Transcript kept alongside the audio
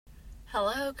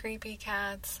Hello, creepy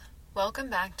cats. Welcome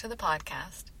back to the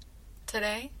podcast.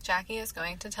 Today, Jackie is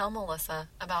going to tell Melissa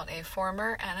about a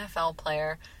former NFL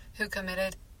player who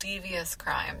committed devious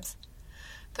crimes.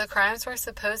 The crimes were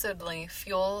supposedly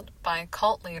fueled by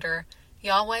cult leader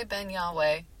Yahweh Ben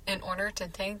Yahweh in order to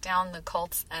take down the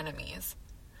cult's enemies.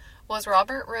 Was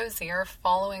Robert Rozier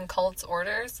following cult's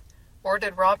orders, or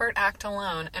did Robert act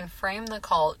alone and frame the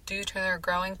cult due to their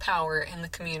growing power in the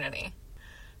community?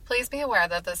 Please be aware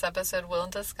that this episode will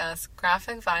discuss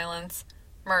graphic violence,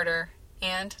 murder,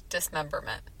 and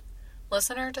dismemberment.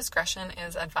 Listener discretion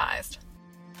is advised.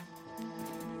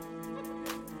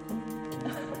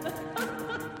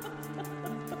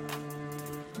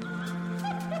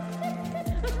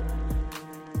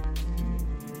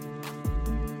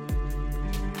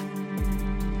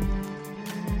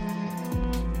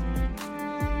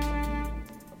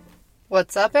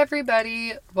 What's up,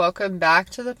 everybody? Welcome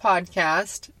back to the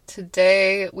podcast.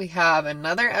 Today we have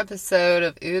another episode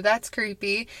of Ooh, That's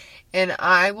Creepy, and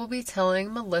I will be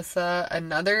telling Melissa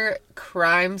another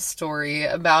crime story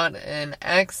about an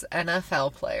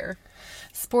ex-NFL player.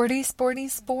 Sporty, sporty,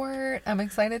 sport. I'm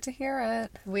excited to hear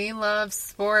it. We love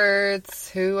sports.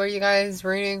 Who are you guys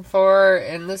rooting for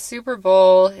in the Super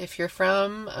Bowl if you're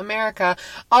from America?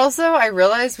 Also, I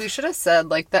realized we should have said,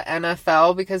 the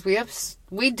NFL, because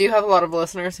we do have a lot of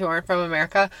listeners who aren't from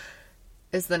America,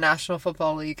 is the National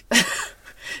Football League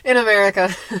in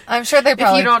America. I'm sure they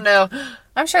probably... If you don't know.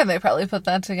 I'm sure they probably put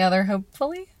that together,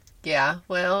 hopefully. Yeah,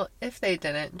 well, if they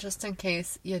didn't, just in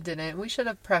case you didn't, we should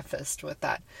have prefaced with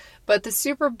that. But the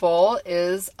Super Bowl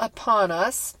is upon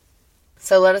us,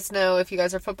 so let us know if you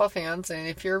guys are football fans, and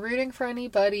if you're rooting for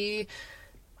anybody,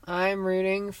 I'm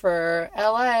rooting for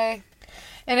LA.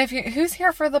 And who's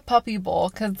here for the Puppy Bowl?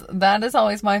 Because that is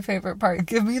always my favorite part.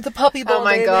 Give me the Puppy Bowl, Oh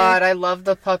my baby. God, I love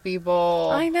the Puppy Bowl.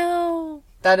 I know.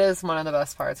 That is one of the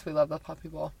best parts. We love the Puppy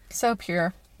Bowl. So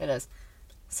pure. It is.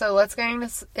 So let's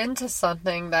get into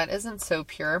something that isn't so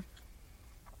pure.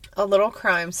 A little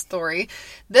crime story.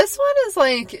 This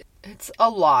one is it's a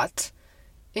lot.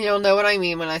 You'll know what I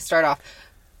mean when I start off.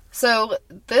 So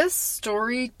this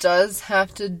story does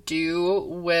have to do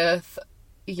with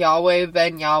Yahweh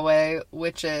Ben Yahweh,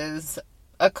 which is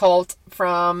a cult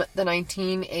from the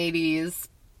 1980s.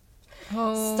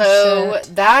 Oh, so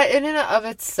shit. That in and of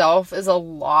itself is a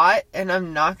lot, and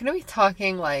I'm not going to be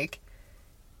talking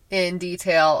in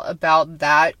detail about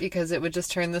that because it would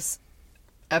just turn this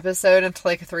episode into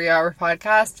a 3-hour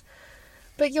podcast.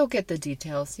 But you'll get the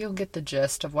details. You'll get the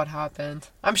gist of what happened.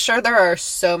 I'm sure there are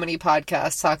so many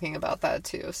podcasts talking about that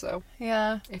too. So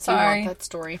yeah, if sorry. you want that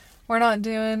story, we're not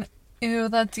doing Ooh,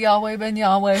 That's Yahweh Ben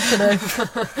Yahweh today.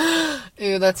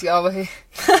 Ooh, that's Yahweh.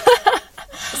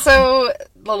 So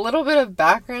a little bit of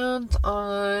background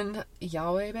on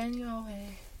Yahweh Ben Yahweh.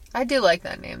 I do like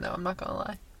that name though. I'm not gonna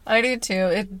lie. I do too.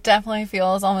 It definitely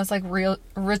feels almost real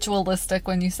ritualistic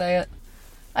when you say it.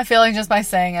 I feel like just by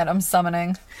saying it, I'm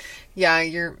summoning. Yeah,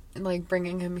 you're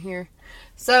bringing him here.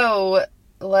 So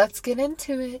let's get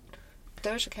into it.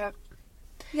 Doja Cat.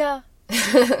 Yeah.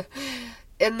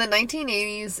 In the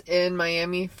 1980s in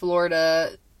Miami,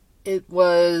 Florida, it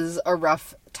was a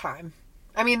rough time.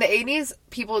 I mean, the 80s,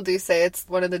 people do say it's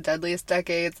one of the deadliest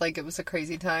decades. It was a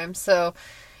crazy time. So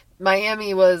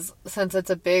Miami was, since it's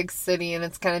a big city and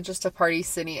it's kind of just a party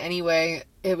city anyway,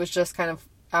 it was just kind of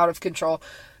out of control.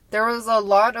 There was a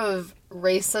lot of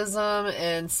racism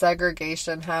and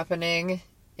segregation happening.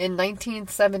 In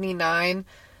 1979,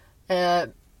 a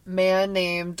man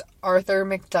named Arthur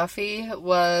McDuffie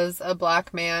was a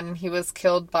black man. He was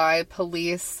killed by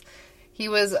police. He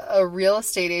was a real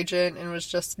estate agent and was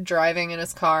just driving in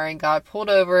his car and got pulled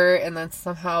over, and then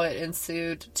somehow it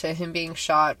ensued to him being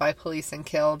shot by police and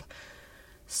killed.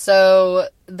 So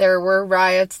there were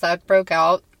riots that broke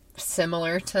out,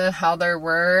 similar to how there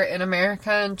were in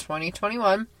America in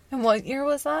 2021. And what year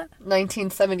was that?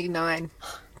 1979.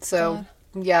 So,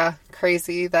 God. Yeah,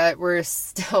 crazy that we're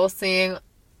still seeing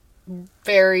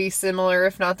very similar,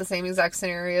 if not the same exact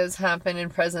scenarios happen in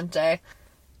present day.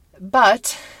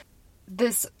 But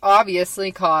this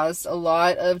obviously caused a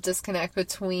lot of disconnect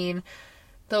between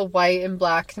the white and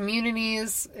black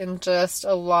communities and just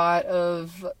a lot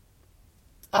of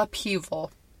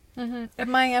upheaval. Mm-hmm. And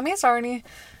Miami's already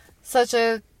such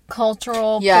a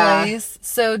cultural place,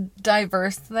 so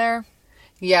diverse there.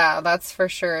 Yeah, that's for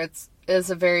sure. It is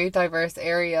a very diverse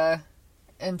area.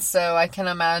 And so I can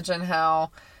imagine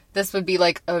how this would be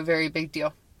a very big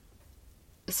deal.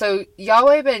 So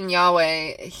Yahweh Ben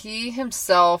Yahweh, he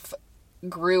himself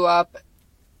grew up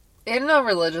in a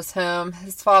religious home.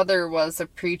 His father was a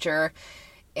preacher,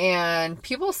 and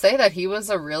people say that he was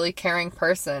a really caring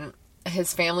person.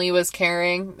 His family was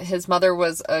caring. His mother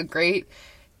was a great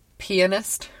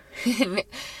pianist.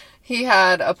 He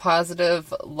had a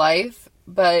positive life,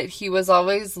 but he was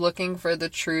always looking for the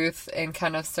truth and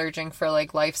kind of searching for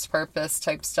like life's purpose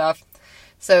type stuff.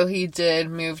 So he did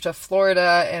move to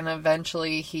Florida, and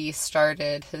eventually he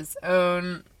started his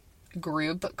own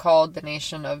group called the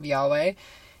Nation of Yahweh,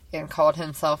 and called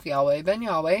himself Yahweh Ben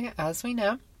Yahweh, as we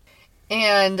know.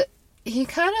 And he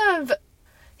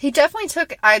definitely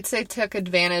took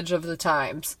advantage of the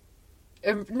times.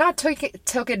 Not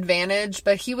took advantage,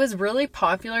 but he was really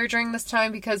popular during this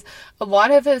time because a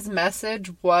lot of his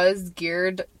message was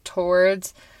geared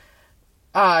towards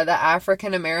the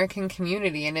African American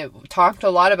community, and it talked a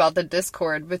lot about the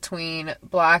discord between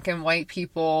black and white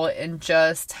people and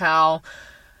just how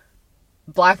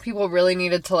black people really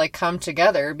needed to like come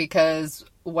together because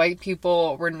white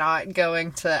people were not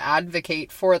going to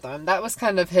advocate for them. That was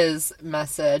kind of his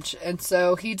message. And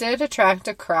so he did attract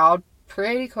a crowd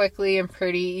pretty quickly and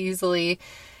pretty easily.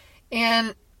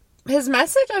 And his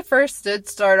message at first did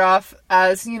start off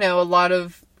as, you know, a lot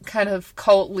of kind of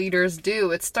cult leaders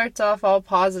do. It starts off all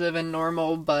positive and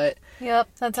normal, but... Yep,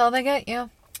 that's how they get you.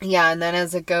 Yeah, and then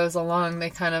as it goes along, they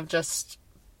kind of just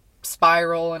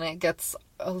spiral and it gets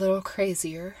a little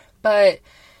crazier. But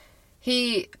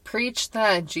he preached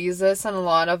that Jesus and a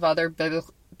lot of other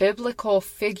biblical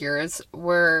figures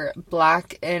were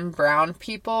black and brown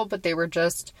people, but they were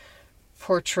just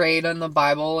portrayed in the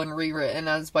Bible and rewritten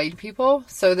as white people.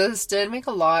 So this did make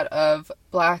a lot of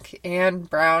black and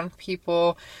brown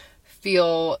people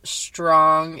feel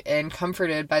strong and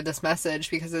comforted by this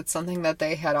message because it's something that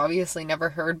they had obviously never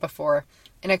heard before.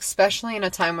 And especially in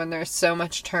a time when there's so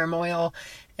much turmoil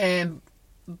and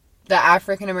the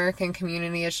African American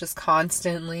community is just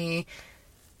constantly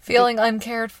feeling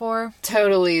uncared for.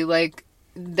 Totally, like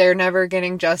they're never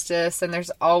getting justice and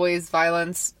there's always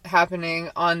violence happening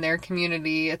on their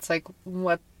community. It's like,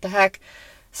 what the heck?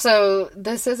 So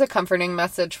this is a comforting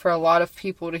message for a lot of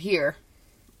people to hear.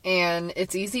 And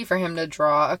it's easy for him to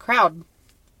draw a crowd.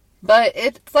 But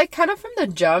it's like kind of from the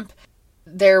jump,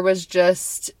 there was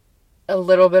just a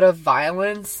little bit of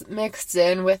violence mixed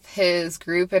in with his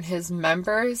group and his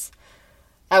members.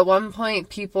 At one point,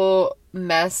 people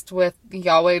messed with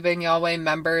Yahweh Ben Yahweh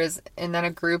members, and then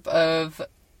a group of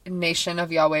Nation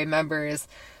of Yahweh members,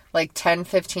 like 10,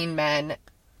 15 men,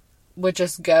 would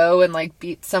just go and like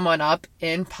beat someone up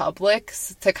in public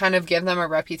to kind of give them a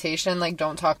reputation, like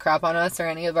don't talk crap on us or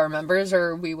any of our members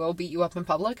or we will beat you up in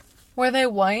public. Were they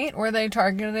white? Were they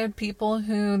targeted people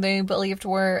who they believed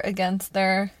were against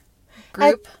their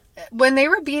group? When they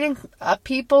were beating up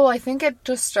people, I think it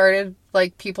just started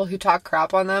like people who talk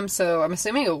crap on them, so I'm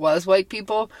assuming it was white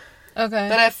people. Okay.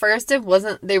 But at first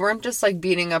they weren't just like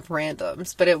beating up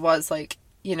randoms, but it was like,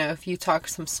 you know, if you talk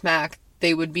some smack,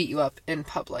 they would beat you up in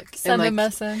public. Send and, like, a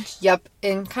message. Yep,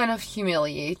 and kind of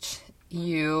humiliate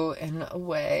you in a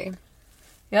way.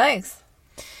 Yikes.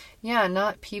 Yeah,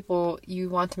 not people you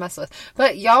want to mess with.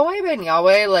 But Yahweh Ben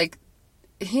Yahweh, like,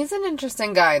 he's an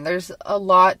interesting guy, and there's a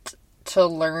lot to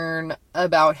learn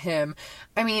about him.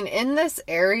 I mean, in this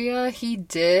area, he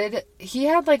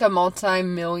had like a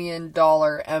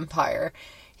multi-million-dollar empire.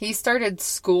 He started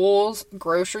schools,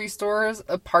 grocery stores,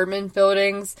 apartment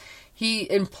buildings.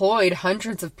 He employed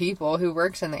hundreds of people who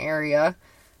worked in the area.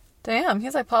 Damn,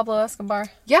 he's like Pablo Escobar.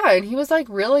 Yeah, and he was like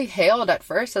really hailed at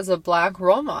first as a black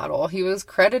role model. He was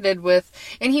credited with,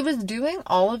 and he was doing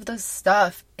all of this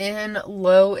stuff in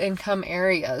low-income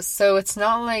areas. So it's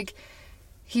not like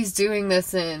he's doing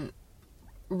this in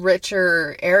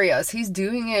richer areas. He's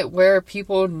doing it where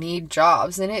people need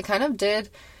jobs. And it kind of did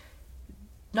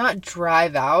not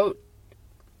drive out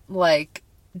like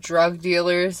drug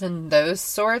dealers and those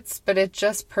sorts, but it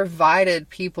just provided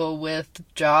people with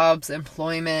jobs,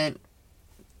 employment,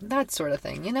 that sort of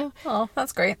thing, you know? Oh,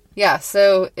 that's great. Yeah,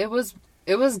 so it was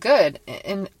good.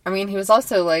 And I mean, he was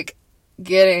also like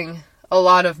getting a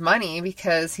lot of money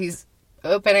because he's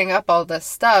opening up all this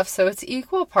stuff. So it's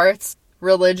equal parts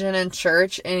religion and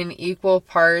church and equal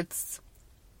parts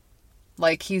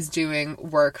like he's doing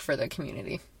work for the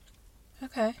community.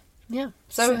 Okay. Yeah.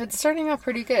 So it's starting out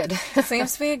pretty good.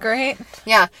 Seems to be great.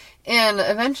 Yeah. And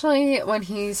eventually when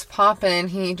he's popping,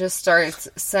 he just starts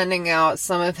sending out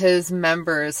some of his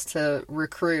members to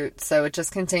recruit. So it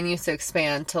just continues to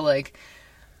expand to like,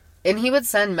 and he would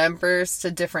send members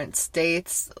to different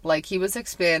states. Like he was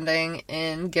expanding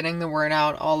and getting the word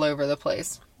out all over the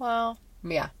place. Wow.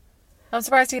 Yeah. I'm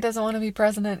surprised he doesn't want to be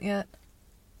president yet.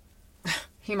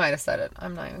 He might have said it.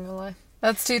 I'm not even gonna lie.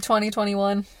 That's too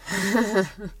 2021.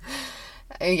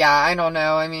 Yeah, I don't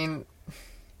know. I mean,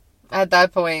 at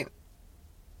that point,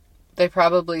 they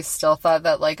probably still thought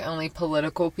that, like, only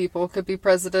political people could be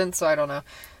president, so I don't know.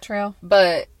 True.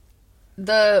 But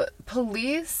the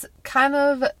police kind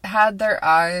of had their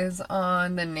eyes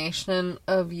on the Nation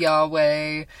of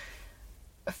Yahweh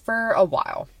for a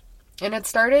while. And it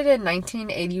started in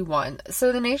 1981.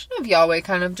 So the Nation of Yahweh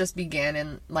kind of just began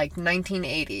in, like,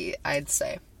 1980, I'd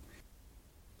say.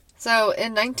 So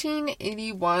in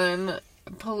 1981,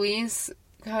 police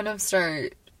kind of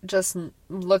start just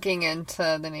looking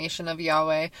into the Nation of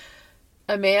Yahweh.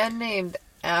 A man named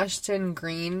Ashton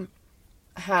Green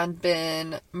had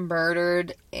been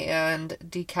murdered and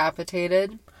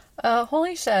decapitated.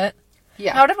 Holy shit.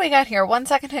 Yeah. How did we get here? 1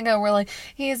 second ago, we're like,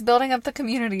 he's building up the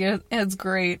community. It's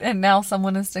great. And now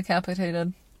someone is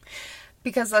decapitated.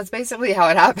 Because that's basically how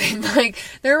it happened. Like,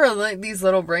 there were like these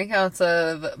little breakouts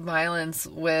of violence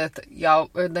with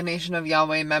the Nation of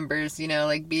Yahweh members, you know,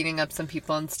 like beating up some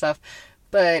people and stuff.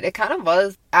 But it kind of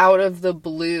was out of the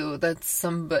blue that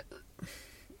So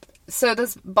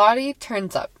this body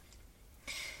turns up.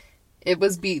 It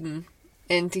was beaten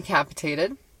and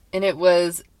decapitated. And it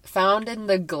was found in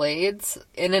the glades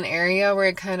in an area where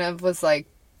it kind of was like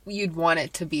you'd want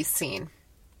it to be seen.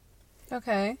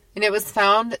 Okay. And it was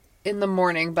found in the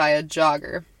morning by a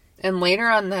jogger. And later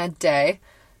on that day,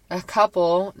 a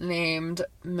couple named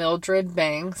Mildred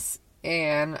Banks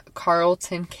and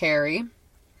Carlton Carey,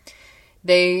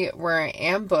 they were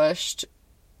ambushed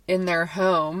in their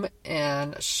home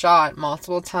and shot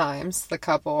multiple times, the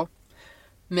couple.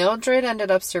 Mildred ended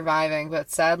up surviving,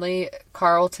 but sadly,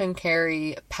 Carlton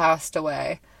Carey passed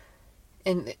away.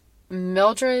 And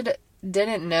Mildred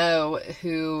didn't know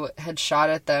who had shot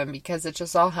at them because it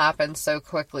just all happened so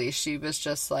quickly. She was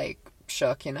just, like,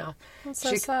 shook, you know. That's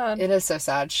so sad. It is so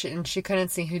sad. And she couldn't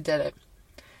see who did it.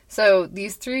 So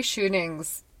these 3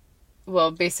 shootings,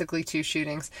 well, basically 2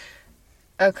 shootings,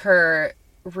 occur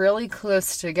really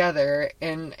close together,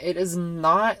 and it is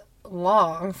not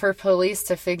long for police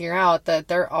to figure out that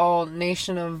they're all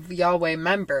Nation of Yahweh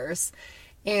members.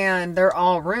 And they're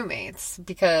all roommates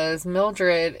because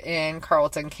Mildred and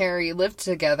Carlton Carey lived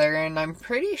together, and I'm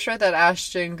pretty sure that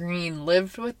Ashton Green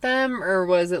lived with them or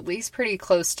was at least pretty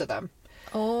close to them.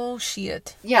 Oh,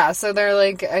 shit. Yeah, so they're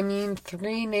like,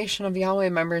 3 Nation of Yahweh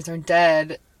members are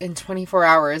dead in 24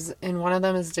 hours, and one of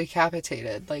them is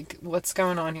decapitated. Like, what's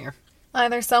going on here?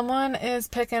 Either someone is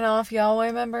picking off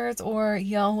Yahweh members or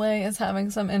Yahweh is having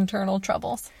some internal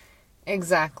troubles.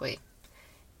 Exactly.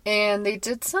 And they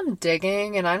did some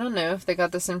digging, and I don't know if they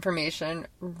got this information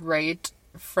right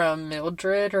from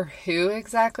Mildred or who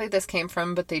exactly this came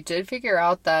from, but they did figure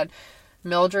out that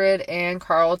Mildred and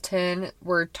Carlton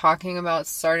were talking about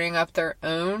starting up their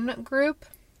own group.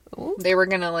 Ooh. They were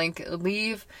going to, like,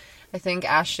 leave. I think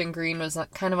Ashton Green was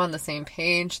kind of on the same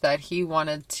page that he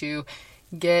wanted to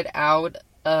get out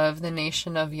of the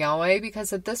Nation of Yahweh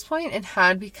because at this point it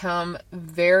had become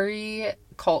very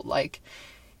cult-like.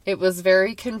 It was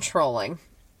very controlling.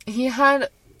 He had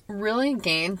really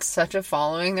gained such a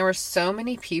following. There were so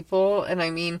many people, and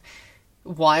I mean,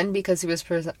 one, because he was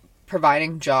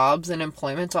providing jobs and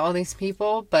employment to all these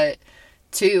people, but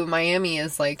 2, Miami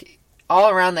is like,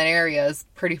 all around that area is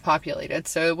pretty populated,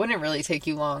 so it wouldn't really take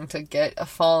you long to get a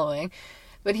following.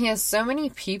 But he has so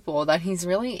many people that he's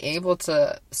really able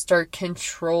to start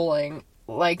controlling,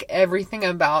 like, everything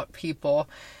about people.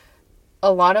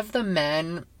 A lot of the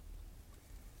men...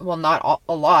 Well, not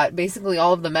a lot. Basically,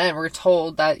 all of the men were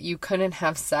told that you couldn't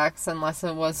have sex unless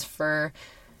it was for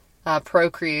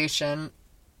procreation.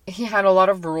 He had a lot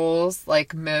of rules,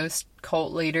 like most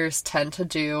cult leaders tend to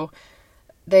do.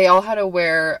 They all had to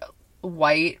wear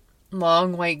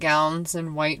long white gowns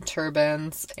and white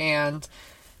turbans, and...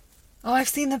 Oh, I've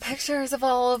seen the pictures of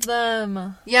all of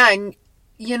them. Yeah, and,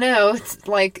 you know, it's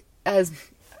like, as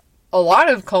a lot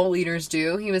of cult leaders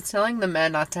do, he was telling the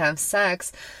men not to have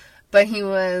sex... But he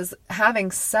was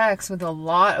having sex with a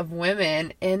lot of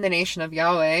women in the Nation of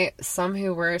Yahweh, some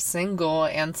who were single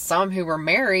and some who were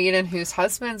married and whose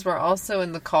husbands were also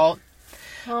in the cult.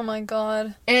 Oh my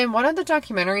god. In one of the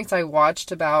documentaries I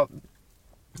watched about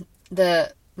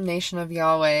the Nation of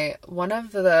Yahweh, one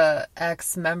of the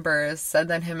ex-members said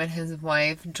that him and his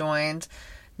wife joined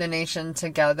the nation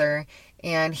together,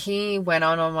 and he went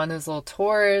on one of those little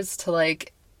tours to,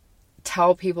 like,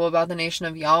 tell people about the Nation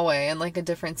of Yahweh in, like, a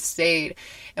different state.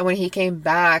 And when he came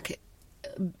back,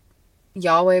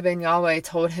 Yahweh ben Yahweh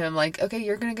told him, like, okay,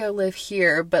 you're gonna go live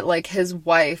here, but, like, his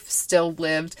wife still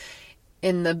lived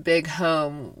in the big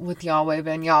home with Yahweh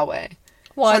ben Yahweh.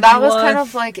 So that was kind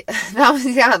of like,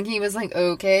 he was like,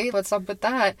 okay, what's up with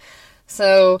that?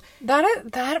 So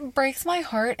That breaks my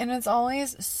heart, and it's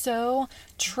always so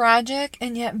tragic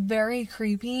and yet very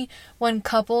creepy when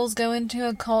couples go into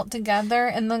a cult together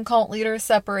and the cult leader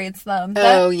separates them.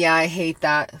 yeah, I hate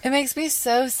that. It makes me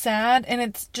so sad, and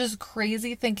it's just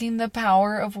crazy thinking the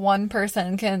power of one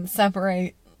person can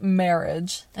separate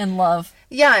marriage and love.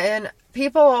 Yeah, and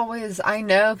I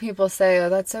know people say, oh,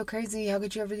 that's so crazy, how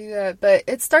could you ever do that? But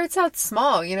it starts out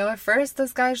small, at first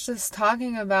this guy's just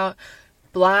talking about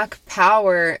Black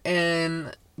power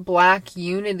and Black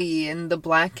unity and the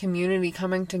Black community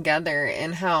coming together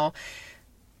and how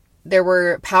there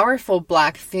were powerful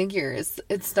Black figures.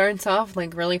 It starts off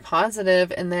like really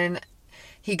positive, and then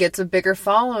he gets a bigger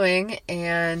following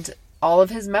and all of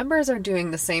his members are doing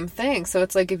the same thing. So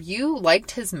it's like if you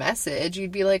liked his message,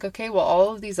 you'd be like, okay, well,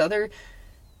 all of these other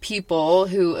people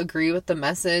who agree with the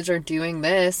message are doing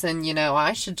this, and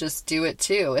I should just do it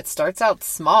too. It starts out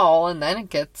small and then it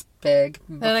gets big.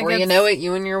 Before you know it,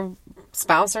 you and your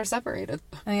spouse are separated.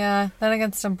 Yeah, then it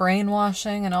gets to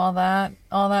brainwashing and all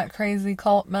that crazy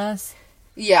cult mess.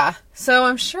 Yeah, so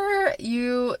I'm sure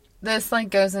this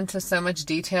goes into so much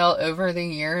detail over the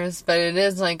years, but it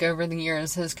is over the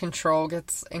years his control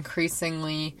gets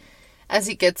increasingly, as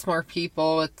he gets more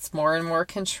people, it's more and more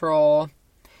control.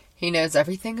 He knows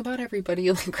everything about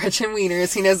everybody, like Gretchen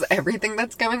Wieners. He knows everything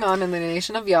that's going on in the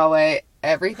nation of Yahweh.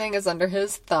 Everything is under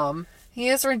his thumb. He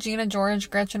is Regina George,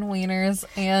 Gretchen Wieners,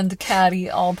 and Caddy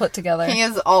all put together. He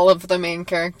is all of the main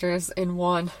characters in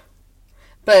one.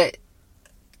 But,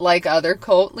 like other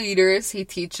cult leaders, he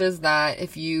teaches that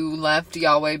if you left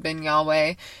Yahweh ben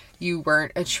Yahweh, you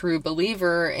weren't a true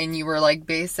believer, and you were,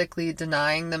 basically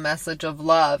denying the message of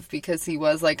love, because he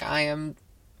was I am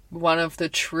one of the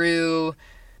true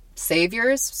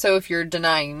saviors. So if you're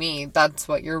denying me, that's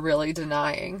what you're really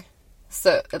denying.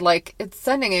 So, it's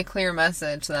sending a clear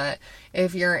message that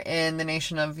if you're in the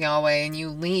nation of Yahweh and you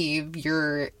leave,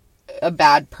 you're a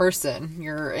bad person.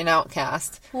 You're an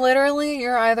outcast. Literally,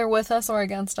 you're either with us or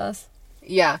against us.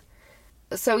 Yeah.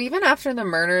 So even after the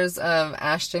murders of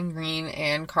Ashton Green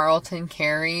and Carlton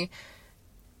Carey,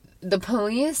 the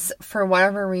police, for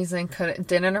whatever reason,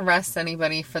 didn't arrest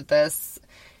anybody for this.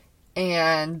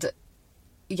 And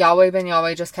Yahweh ben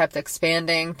Yahweh just kept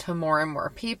expanding to more and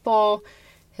more people.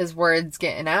 His word's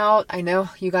getting out. I know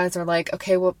you guys are like,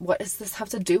 okay, well, what does this have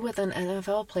to do with an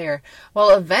NFL player?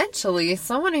 Well, eventually,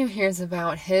 someone who hears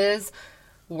about his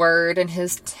word and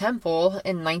his temple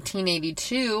in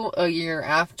 1982, a year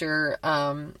after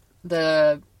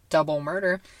the double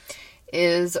murder,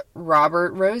 is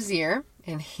Robert Rozier,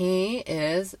 and he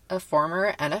is a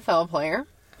former NFL player.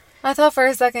 I thought for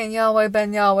a second Yahweh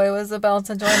ben Yahweh was about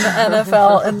to join the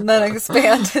NFL and then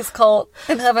expand his cult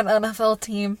and have an NFL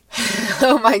team.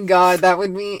 Oh my god, that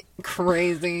would be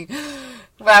crazy.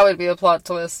 That would be a plot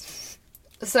twist.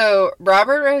 So,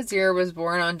 Robert Rozier was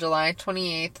born on July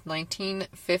 28th,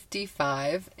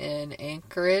 1955 in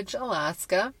Anchorage,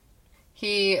 Alaska.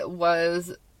 He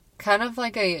was kind of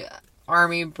like a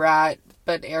Army brat,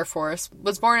 but Air Force.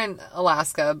 Was born in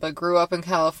Alaska, but grew up in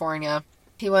California.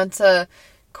 He went to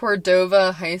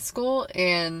Cordova High School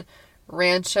in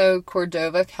Rancho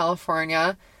Cordova,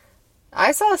 California.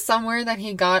 I saw somewhere that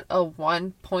he got a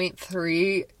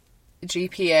 1.3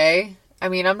 GPA. I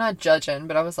mean, I'm not judging,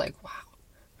 but I was like, wow.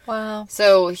 Wow.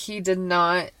 So he did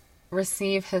not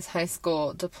receive his high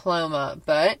school diploma,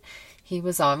 but he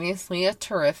was obviously a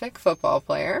terrific football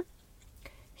player.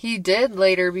 He did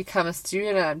later become a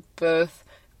student at both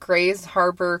Grays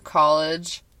Harbor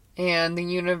College and the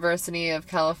University of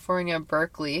California,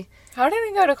 Berkeley. How did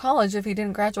he go to college if he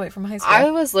didn't graduate from high school? I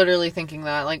was literally thinking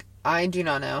that. I do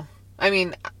not know. I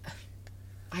mean,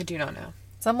 I do not know.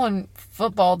 Someone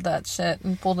footballed that shit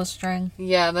and pulled a string.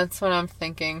 Yeah, that's what I'm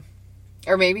thinking.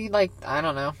 Or maybe, I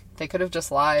don't know. They could have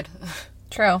just lied.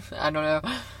 True. I don't know.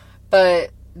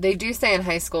 But they do say in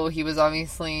high school he was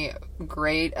obviously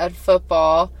great at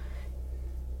football.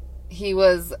 He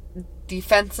was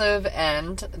defensive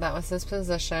end. That was his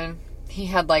position. He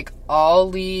had all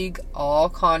league, all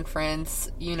conference,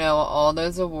 all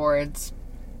those awards.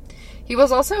 He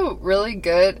was also really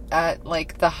good at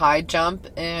the high jump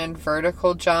and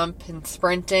vertical jump and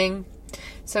sprinting.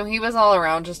 So he was all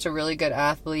around just a really good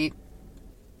athlete.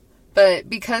 But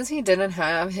because he didn't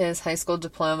have his high school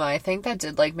diploma, I think that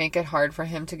did make it hard for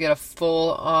him to get a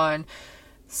full-on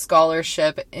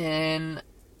scholarship in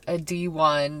a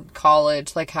D1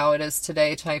 college, like how it is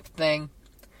today type thing.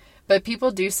 But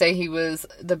people do say he was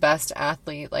the best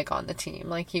athlete on the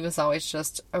team. He was always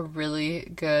just a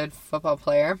really good football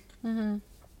player. Mm-hmm.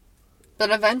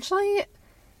 But eventually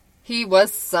he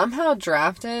was somehow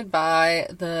drafted by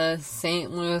the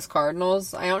St. Louis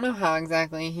Cardinals. I don't know how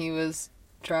exactly he was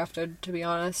drafted, to be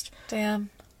honest. Damn.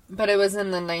 But it was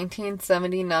in the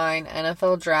 1979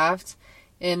 NFL draft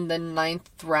in the 9th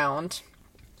round.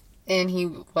 And he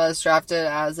was drafted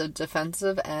as a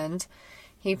defensive end.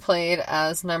 He played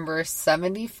as number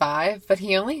 75, but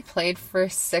he only played for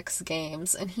 6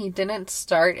 games, and he didn't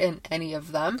start in any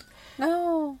of them.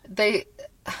 No.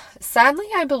 Sadly,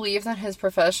 I believe that his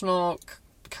professional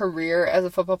career as a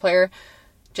football player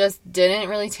just didn't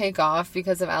really take off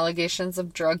because of allegations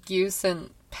of drug use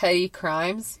and petty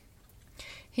crimes.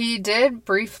 He did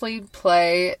briefly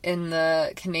play in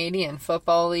the Canadian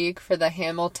Football League for the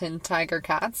Hamilton Tiger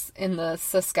Cats in the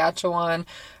Saskatchewan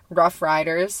Rough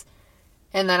Riders.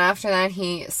 And then after that,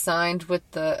 he signed with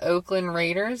the Oakland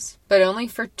Raiders, but only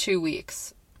for 2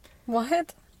 weeks.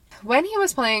 What? When he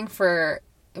was playing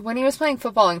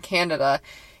football in Canada,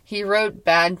 he wrote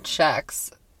bad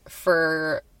checks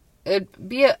for, it'd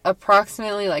be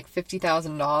approximately like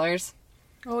 $50,000.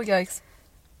 Oh, yikes.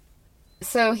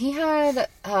 So he had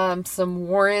some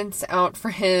warrants out for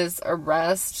his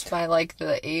arrest by like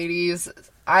the 80s.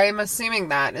 I'm assuming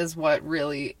that is what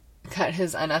really cut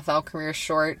his NFL career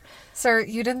short. Sir,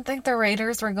 you didn't think the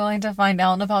Raiders were going to find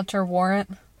out about your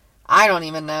warrant? I don't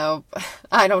even know.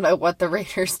 I don't know what the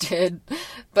Raiders did,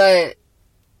 but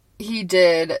he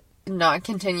did not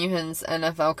continue his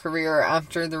NFL career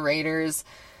after the Raiders.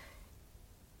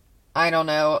 I don't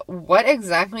know what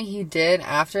exactly he did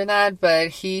after that, but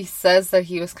he says that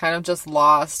he was kind of just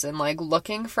lost and like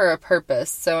looking for a purpose.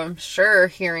 So I'm sure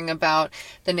hearing about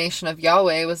the Nation of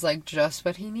Yahweh was like just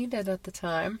what he needed at the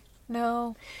time.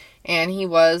 No. And he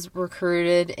was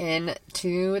recruited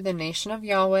into the Nation of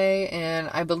Yahweh, and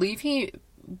I believe he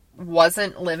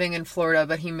wasn't living in Florida,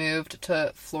 but he moved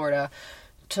to Florida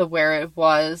to where it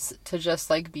was to just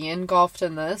like be engulfed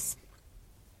in this.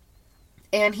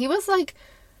 And he was like,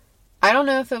 I don't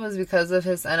know if it was because of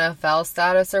his NFL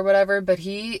status or whatever, but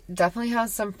he definitely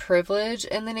has some privilege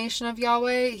in the Nation of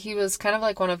Yahweh. He was kind of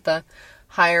like one of the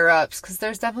higher ups, because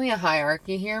there's definitely a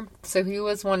hierarchy here. So he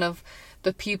was one of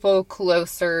the people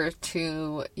closer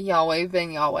to Yahweh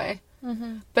Ben Yahweh.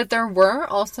 Mm-hmm. But there were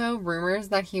also rumors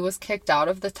that he was kicked out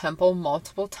of the temple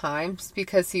multiple times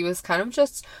because he was kind of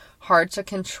just hard to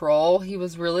control. He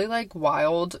was really like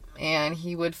wild, and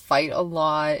he would fight a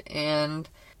lot and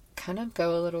kind of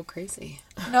go a little crazy.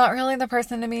 Not really the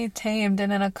person to be tamed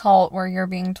in a cult where you're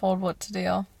being told what to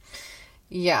do.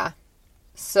 Yeah.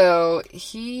 So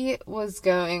he was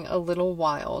going a little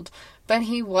wild, but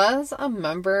he was a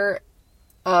member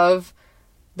of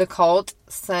the cult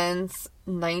since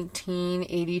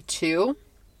 1982.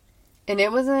 And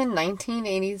it was in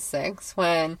 1986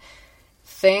 when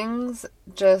things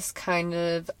just kind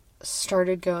of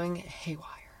started going haywire.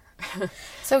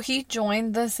 So he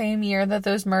joined the same year that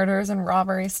those murders and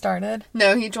robberies started?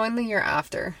 No, he joined the year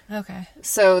after. Okay.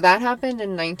 So that happened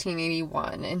in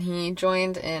 1981, and he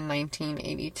joined in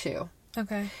 1982.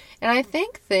 Okay. And I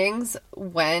think things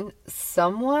went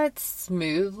somewhat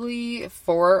smoothly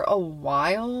for a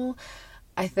while.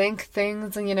 I think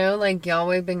things, like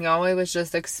Yahweh Ben Yahweh was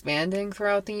just expanding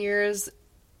throughout the years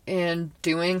and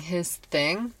doing his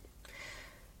thing.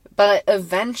 But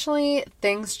eventually,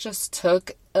 things just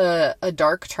took a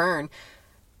dark turn.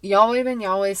 Yahweh Ben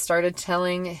Yahweh started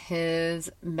telling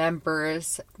his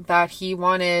members that he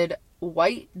wanted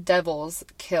white devils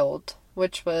killed,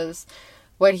 which was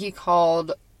what he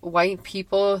called white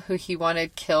people who he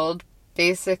wanted killed,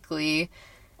 basically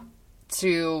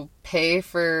to pay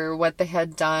for what they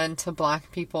had done to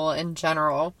black people in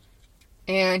general.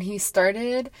 And he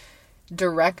started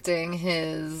directing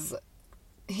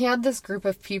he had this group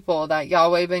of people that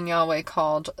Yahweh Ben Yahweh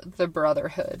called the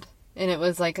Brotherhood. And it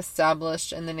was like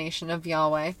established in the Nation of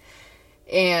Yahweh.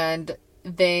 And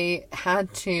they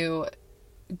had to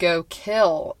go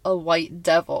kill a white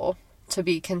devil to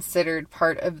be considered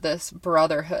part of this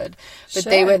brotherhood. But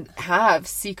they would have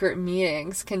secret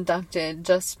meetings conducted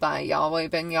just by Yahweh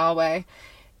Ben Yahweh.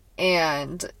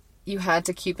 And you had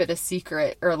to keep it a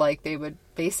secret, or like they would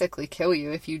basically kill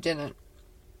you if you didn't.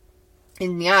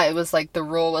 And yeah, it was like the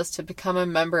rule was to become a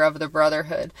member of the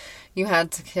Brotherhood. You had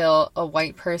to kill a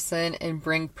white person and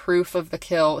bring proof of the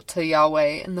kill to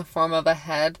Yahweh in the form of a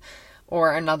head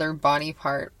or another body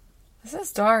part. This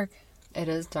is dark. It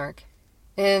is dark.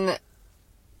 In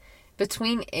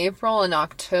between April and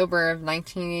October of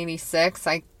 1986,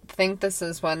 I think this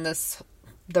is when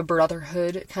the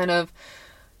Brotherhood kind of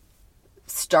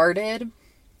started.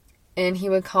 And he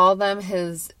would call them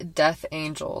his death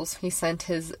angels. He sent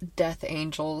his death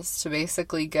angels to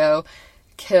basically go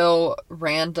kill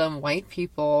random white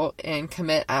people and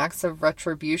commit acts of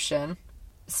retribution.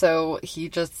 So he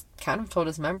just kind of told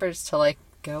his members to, like,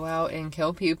 go out and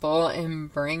kill people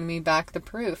and bring me back the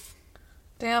proof.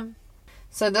 Damn.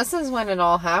 So this is when it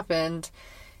all happened.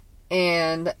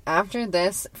 And after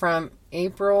this, from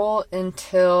April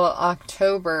until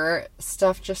October,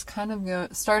 stuff just kind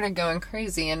of started going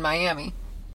crazy in Miami.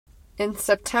 In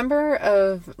September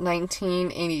of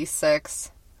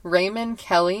 1986, Raymond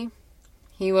Kelly,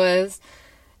 he was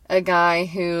a guy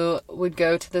who would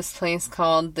go to this place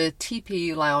called the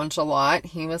Teepee Lounge a lot.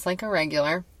 He was like a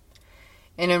regular.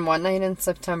 And in one night in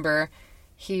September,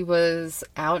 he was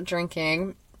out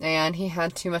drinking and he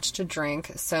had too much to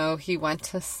drink. So he went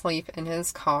to sleep in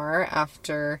his car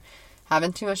after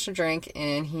having too much to drink,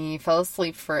 and he fell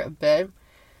asleep for a bit.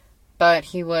 But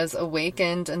he was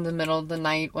awakened in the middle of the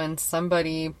night when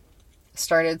somebody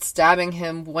started stabbing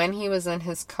him when he was in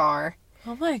his car.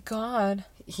 Oh my God.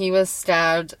 He was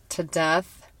stabbed to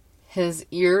death. His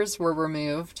ears were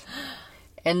removed.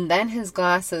 And then his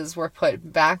glasses were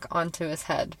put back onto his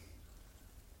head.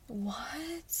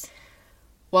 What?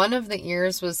 One of the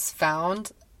ears was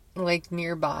found, like,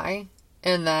 nearby.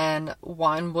 And then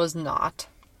one was not.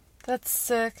 That's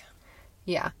sick.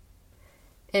 Yeah.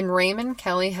 And Raymond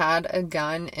Kelly had a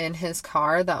gun in his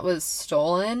car that was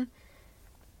stolen.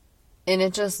 And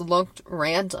it just looked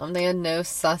random. They had no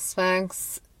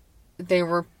suspects. They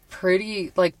were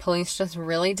pretty, like, police just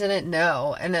really didn't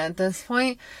know. And at this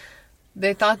point,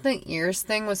 they thought the ears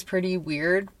thing was pretty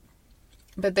weird.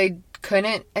 But they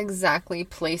couldn't exactly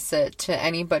place it to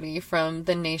anybody from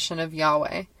the Nation of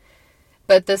Yahweh.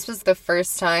 But this was the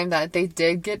first time that they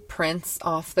did get prints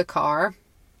off the car.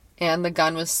 And the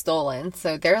gun was stolen.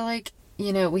 So they're like,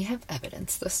 we have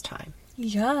evidence this time.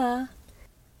 Yeah.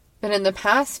 But in the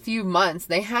past few months,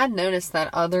 they had noticed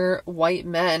that other white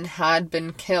men had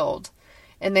been killed.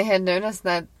 And they had noticed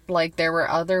that, like, there were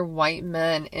other white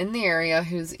men in the area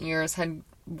whose ears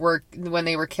were, when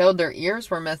they were killed, their ears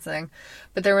were missing.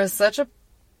 But there was such a,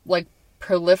 like,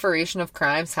 proliferation of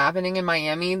crimes happening in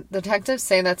Miami. Detectives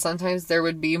say that sometimes there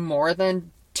would be more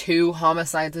than 2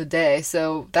 homicides a day.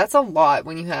 So that's a lot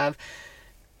when you have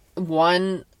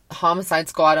one homicide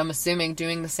squad, I'm assuming,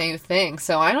 doing the same thing.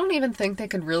 So I don't even think they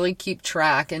could really keep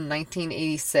track in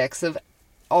 1986 of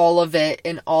all of it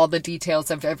and all the details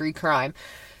of every crime.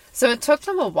 So it took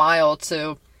them a while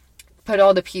to put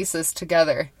all the pieces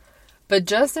together. But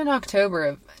just in October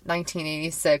of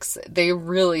 1986, they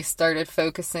really started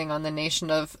focusing on the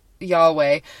Nation of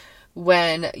Yahweh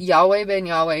when Yahweh Ben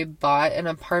Yahweh bought an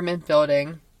apartment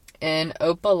building in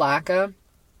Opelika.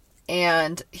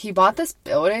 And he bought this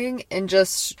building and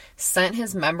just sent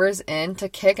his members in to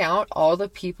kick out all the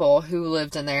people who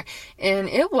lived in there. And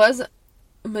it was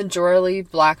majority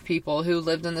black people who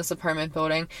lived in this apartment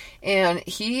building. And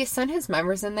he sent his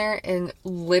members in there and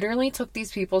literally took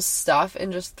these people's stuff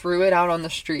and just threw it out on the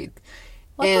street.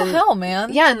 What the hell,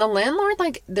 man? Yeah, and the landlord,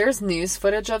 like, there's news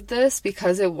footage of this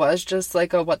because it was just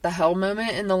like a what the hell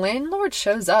moment. And the landlord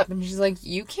shows up and she's like,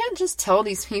 you can't just tell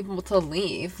these people to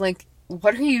leave. Like,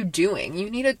 what are you doing?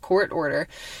 You need a court order.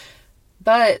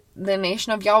 But the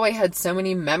Nation of Yahweh had so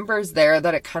many members there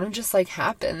that it kind of just, like,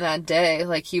 happened that day.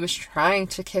 Like, he was trying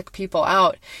to kick people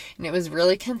out. And it was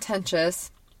really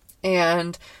contentious.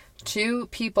 And 2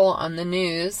 people on the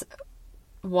news,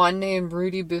 one named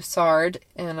Rudy Boussard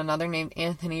and another named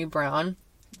Anthony Brown,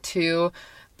 2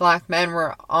 black men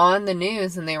were on the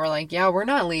news and they were like, yeah, we're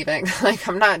not leaving. Like,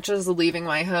 I'm not just leaving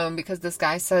my home because this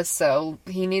guy says so.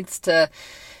 He needs to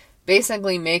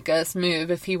basically make us move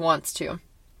if he wants to.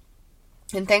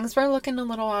 And things were looking a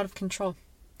little out of control.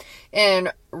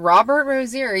 And Robert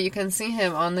Rozier, you can see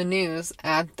him on the news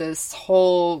at this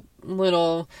whole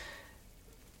little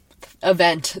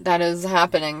event that is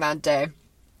happening that day.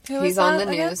 He's on the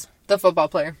news. The football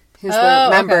player. He's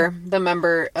the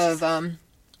member of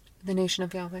the Nation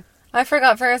of Yahweh. I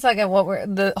forgot for a second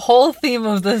the whole theme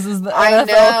of this is the I NFL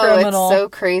know, criminal. It's so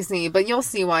crazy. But you'll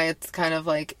see why it's kind of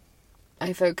like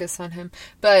I focus on him.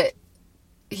 But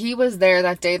he was there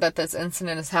that day that this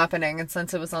incident is happening, and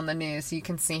since it was on the news, you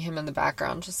can see him in the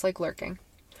background just, like, lurking.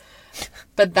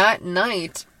 But that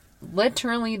night,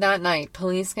 literally that night,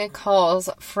 police get calls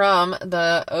from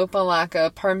the Opelika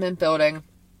apartment building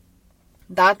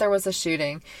that there was a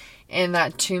shooting and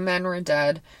that 2 men were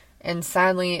dead. And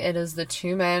sadly, it is the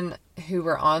 2 men who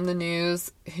were on the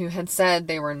news who had said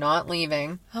they were not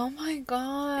leaving. Oh my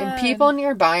God. And people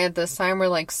nearby at this time were,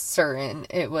 like, certain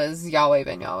it was Yahweh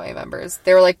Ben Yahweh members.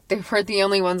 They were like, they were the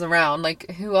only ones around.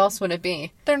 Like, who else would it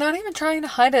be? They're not even trying to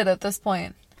hide it at this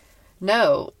point.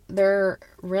 No, they're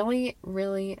really,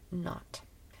 really not.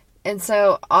 And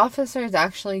so officers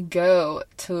actually go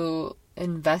to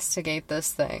investigate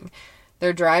this thing.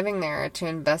 They're driving there to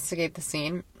investigate the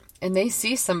scene. and they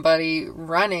see somebody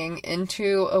running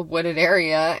into a wooded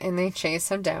area, and they chase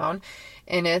him down,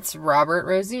 and it's Robert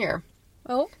Rozier.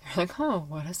 Oh. They're like, oh,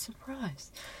 what a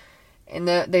surprise. And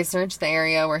they search the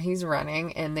area where he's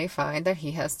running, and they find that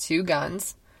he has 2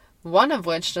 guns, one of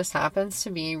which just happens to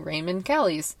be Raymond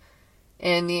Kelly's,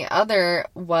 and the other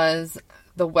was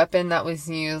the weapon that was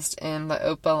used in the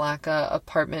Opelika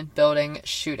apartment building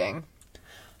shooting.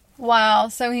 Wow,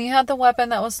 so he had the weapon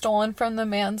that was stolen from the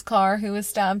man's car who was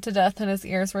stabbed to death and his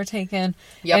ears were taken.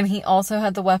 Yep. And he also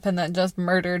had the weapon that just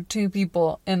murdered 2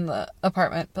 people in the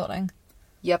apartment building.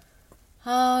 Yep.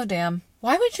 Oh, damn.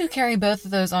 Why would you carry both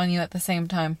of those on you at the same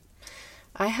time?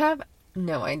 I have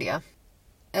no idea.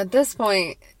 At this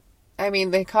point, I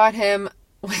mean, they caught him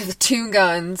with 2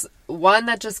 guns, one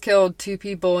that just killed 2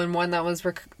 people and one that was,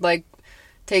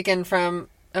 taken from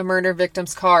a murder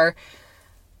victim's car.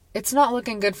 It's not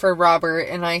looking good for Robert,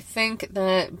 and I think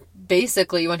that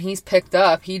basically when he's picked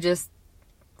up, he just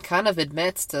kind of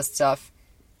admits to stuff.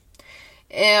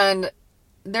 And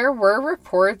there were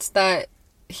reports that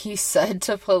he said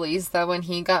to police that when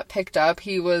he got picked up,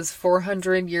 he was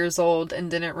 400 years old and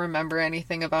didn't remember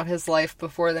anything about his life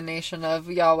before the nation of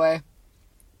Yahweh.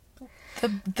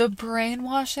 The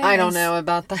brainwashing? I don't know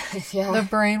about that. Yeah. The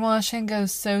brainwashing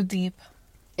goes so deep.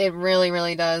 It really,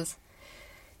 really does.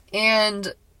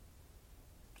 And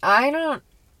I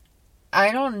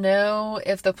don't know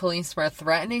if the police were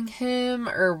threatening him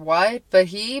or what, but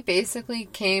he basically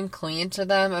came clean to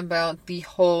them about the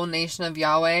whole nation of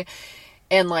Yahweh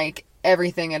and,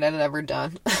 everything it had ever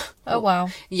done. Oh, wow.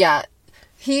 Yeah.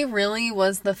 He really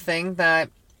was the thing that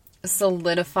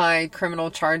solidified criminal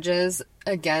charges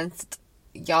against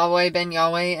Yahweh ben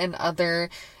Yahweh and other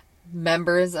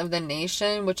members of the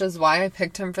nation, which is why I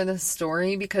picked him for this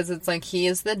story, because it's he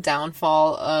is the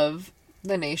downfall of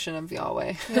the nation of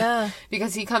Yahweh. Yeah.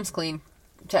 Because he comes clean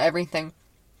to everything.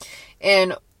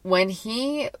 And when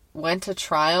he went to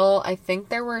trial, I think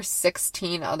there were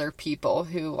 16 other people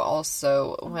who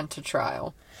also went to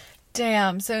trial.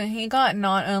 Damn, so he got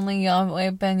not only Yahweh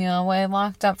ben Yahweh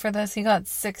locked up for this, he got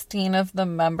 16 of the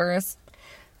members.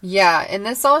 Yeah, and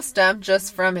this all stemmed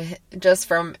just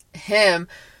from him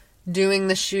doing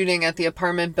the shooting at the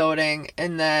apartment building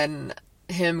and then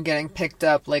him getting picked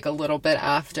up a little bit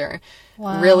after.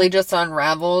 Wow. Really just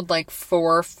unraveled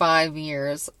 4 or 5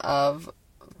 years of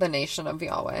the nation of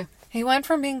Yahweh. He went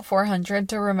from being 400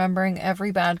 to remembering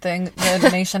every bad thing the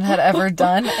nation had ever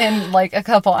done in a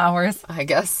couple hours. I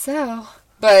guess so.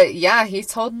 But yeah, he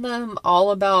told them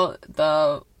all about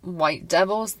the White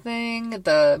Devils thing,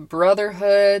 the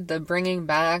Brotherhood, the bringing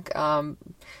back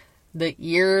the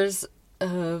ears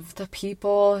of the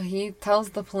people. He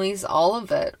tells the police all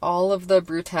of it, all of the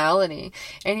brutality.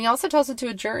 And he also tells it to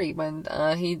a jury when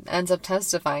he ends up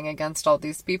testifying against all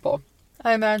these people.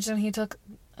 I imagine he took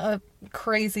a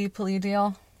crazy plea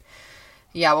deal.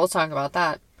 Yeah, we'll talk about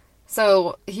that.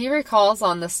 So he recalls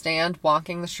on the stand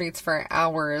walking the streets for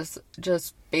hours,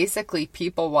 just basically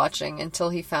people watching until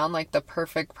he found the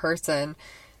perfect person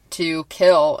to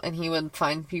kill, and he would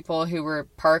find people who were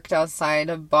parked outside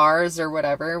of bars or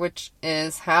whatever, which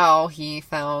is how he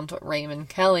found Raymond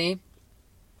Kelly.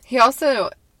 He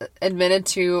also admitted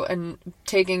to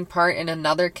taking part in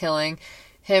another killing.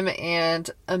 Him and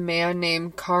a man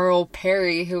named Carl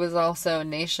Perry, who was also a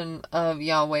Nation of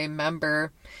Yahweh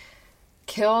member,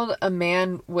 killed a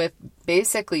man with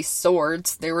basically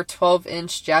swords. They were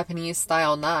 12-inch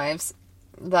Japanese-style knives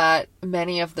that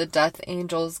many of the Death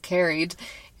Angels carried,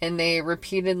 and they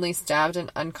repeatedly stabbed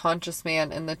an unconscious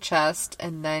man in the chest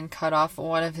and then cut off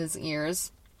one of his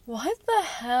ears. What the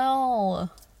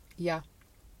hell? Yeah.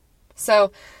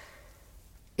 So,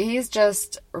 he's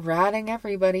just ratting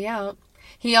everybody out.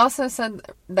 He also said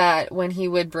that when he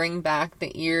would bring back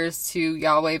the ears to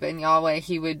Yahweh ben Yahweh,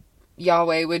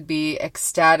 Yahweh would be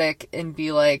ecstatic and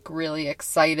be really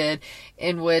excited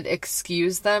and would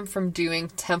excuse them from doing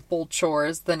temple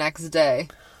chores the next day.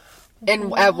 And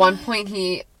what? At one point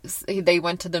they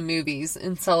went to the movies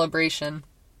in celebration.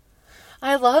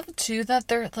 I love too that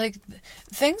they're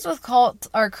things with cults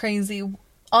are crazy.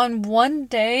 On one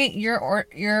day, you're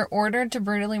ordered to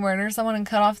brutally murder someone and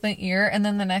cut off the ear, and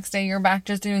then the next day you're back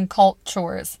just doing cult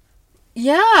chores.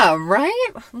 Yeah, right?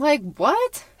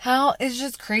 What? How? It's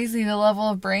just crazy the level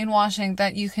of brainwashing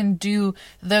that you can do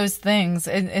those things.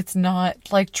 It's not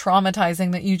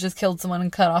traumatizing that you just killed someone and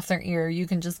cut off their ear. You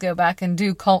can just go back and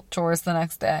do cult chores the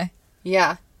next day.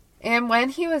 Yeah. And when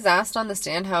he was asked on the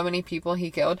stand how many people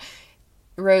he killed,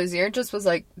 Rozier just was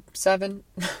 7.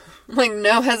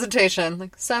 No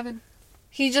hesitation. 7.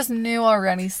 He just knew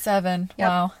already. 7. Yep,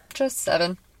 wow. Just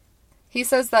 7. He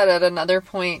says that at another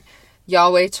point,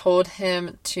 Yahweh told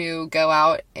him to go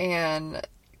out and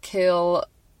kill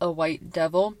a white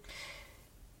devil.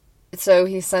 So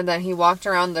he said that he walked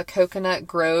around the Coconut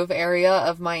Grove area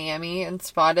of Miami and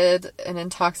spotted an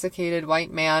intoxicated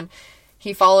white man.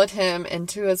 He followed him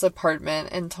into his apartment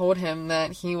and told him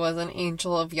that he was an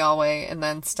angel of Yahweh and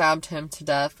then stabbed him to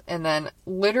death. And then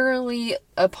literally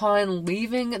upon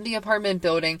leaving the apartment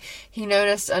building, he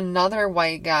noticed another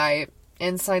white guy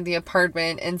inside the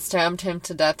apartment and stabbed him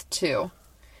to death too.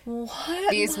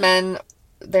 What? These men,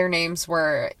 their names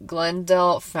were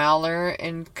Glendale Fowler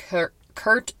and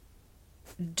Kurt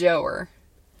Doer.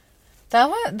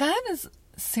 That is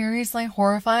seriously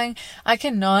horrifying. I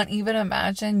cannot even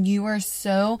imagine you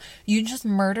just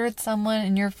murdered someone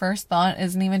and your first thought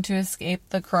isn't even to escape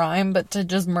the crime, but to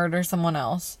just murder someone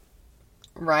else.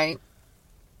 Right.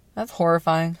 That's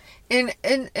horrifying. And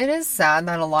it is sad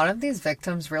that a lot of these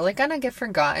victims really kind of get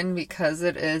forgotten because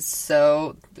it is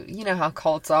so, you know how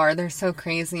cults are, they're so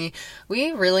crazy.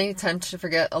 We really tend to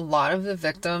forget a lot of the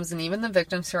victims and even the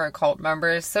victims who are cult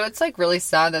members. So it's like really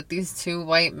sad that these two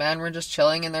white men were just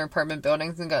chilling in their apartment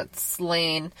buildings and got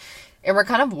slain. And were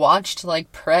kind of watched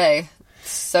like prey.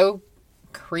 So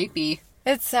creepy.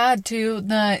 It's sad, too,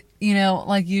 that, you know,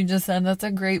 like you just said, that's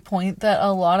a great point, that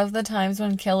a lot of the times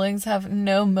when killings have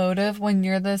no motive, when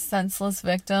you're the senseless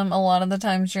victim, a lot of the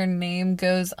times your name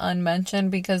goes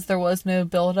unmentioned because there was no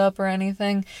build-up or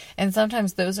anything. And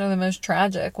sometimes those are the most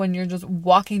tragic, when you're just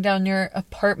walking down your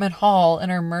apartment hall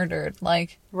and are murdered.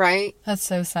 Like, right? That's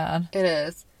so sad. It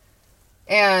is.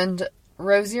 And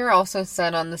Rozier also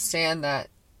said on the stand that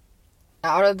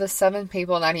out of the 7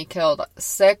 people that he killed,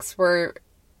 6 were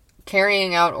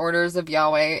carrying out orders of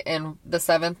Yahweh, and the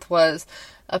 7th was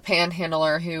a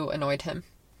panhandler who annoyed him.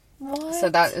 What? So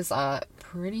that is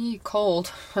pretty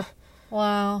cold.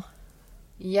 Wow.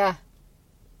 Yeah.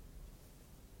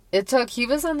 He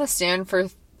was on the stand for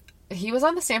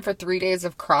 3 days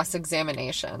of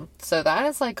cross-examination. So that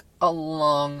is like a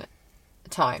long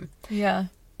time. Yeah.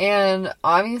 And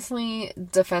obviously,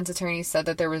 defense attorneys said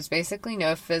that there was basically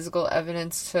no physical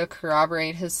evidence to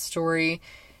corroborate his story,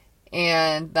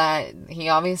 and that he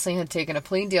obviously had taken a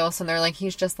plea deal, so they're like,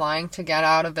 he's just lying to get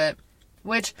out of it.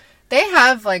 Which, they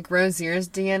have, like, Rozier's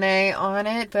DNA on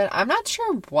it, but I'm not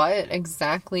sure what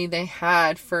exactly they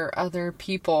had for other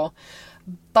people.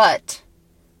 But,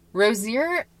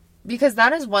 Rozier, because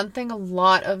that is one thing a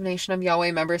lot of Nation of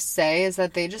Yahweh members say, is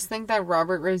that they just think that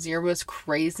Robert Rozier was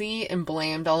crazy and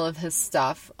blamed all of his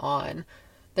stuff on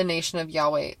the Nation of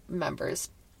Yahweh members.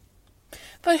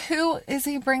 But who is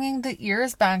he bringing the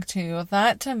ears back to?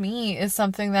 That, to me, is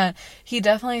something that he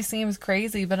definitely seems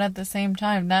crazy, but at the same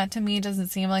time, that, to me, doesn't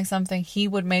seem like something he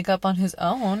would make up on his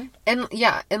own. And,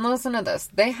 yeah, and listen to this.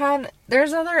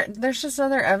 There's just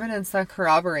other evidence that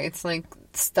corroborates, like,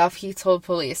 stuff he told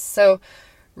police. So,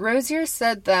 Rozier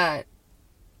said that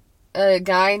a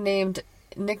guy named,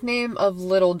 nickname of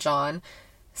Little John,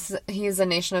 he's a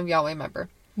Nation of Yahweh member.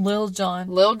 Lil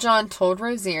John told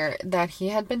Rozier that he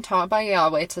had been taught by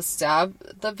Yahweh to stab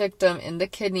the victim in the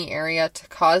kidney area to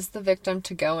cause the victim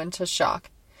to go into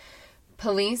shock.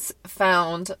 Police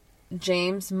found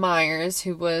James Myers,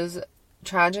 who was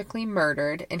tragically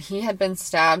murdered, and he had been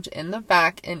stabbed in the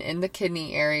back and in the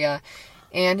kidney area,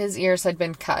 and his ears had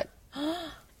been cut.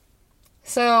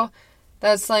 So,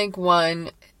 that's like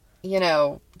one,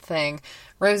 thing.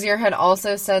 Rozier had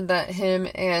also said that him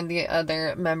and the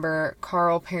other member,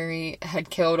 Carl Perry, had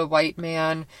killed a white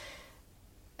man,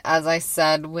 as I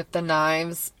said, with the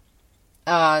knives.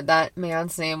 That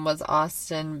man's name was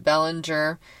Austin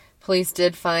Bellinger. Police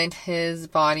did find his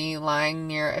body lying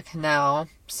near a canal.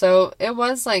 So it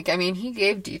was he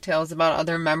gave details about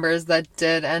other members that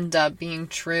did end up being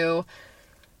true.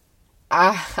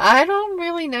 I don't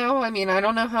really know. I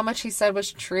don't know how much he said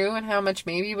was true and how much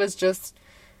maybe was just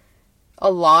a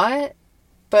lot,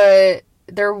 but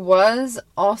there was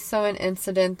also an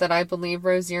incident that I believe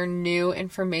Rozier knew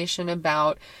information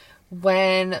about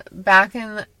when back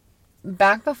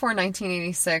before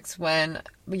 1986, when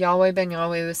Yahweh Ben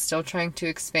Yahweh was still trying to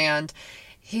expand.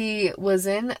 He was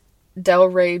in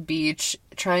Delray Beach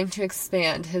trying to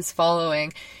expand his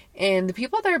following, and the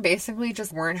people there basically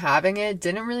just weren't having it,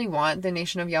 didn't really want the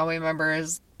Nation of Yahweh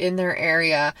members in their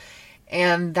area.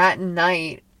 And that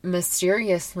night,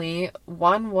 mysteriously,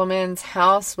 one woman's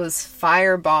house was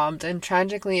firebombed, and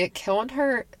tragically it killed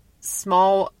her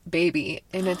small baby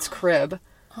in its crib.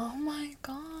 Oh my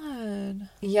god.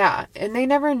 Yeah, and they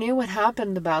never knew what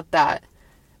happened about that.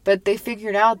 But they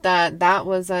figured out that that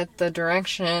was at the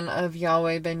direction of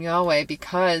Yahweh Ben Yahweh,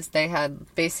 because they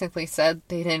had basically said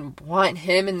they didn't want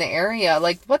him in the area.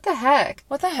 Like, what the heck?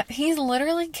 What the heck? He's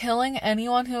literally killing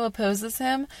anyone who opposes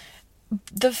him.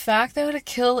 the fact that to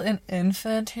kill an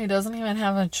infant who doesn't even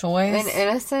have a choice. An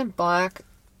innocent black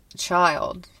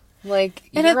child. Like,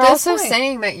 And you're at this also point-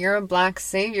 saying that you're a black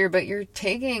savior, but you're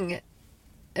taking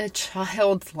a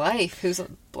child's life who's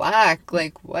black.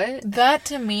 Like, what? That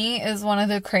to me is one of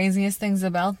the craziest things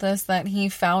about this, that he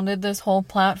founded this whole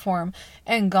platform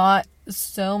and got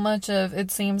so much of,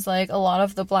 it seems like, a lot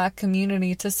of the black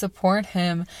community to support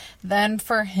him, then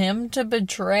for him to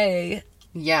betray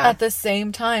Yeah. at the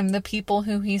same time the people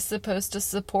who he's supposed to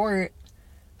support.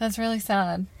 That's really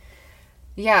sad.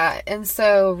 Yeah, and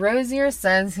so Rosier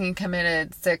says he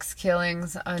committed 6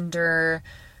 killings under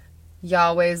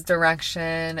Yahweh's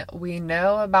direction. We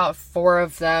know about 4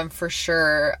 of them for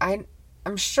sure. I'm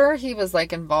sure he was,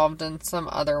 like, involved in some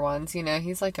other ones. You know,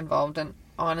 he's, like, involved in,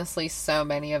 honestly, so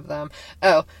many of them.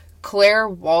 Oh, Claire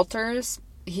Walters,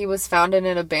 he was found in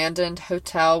an abandoned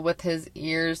hotel with his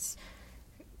ears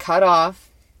cut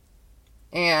off,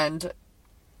 and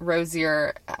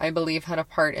Rosier, I believe, had a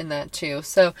part in that too.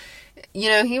 So, you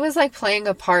know, he was like playing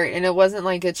a part, and it wasn't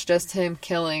like it's just him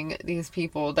killing these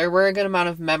people. There were a good amount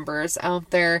of members out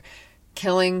there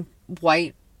killing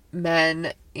white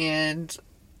men and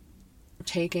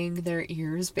taking their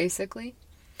ears, basically.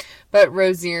 But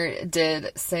Rosier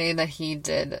did say that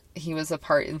he was a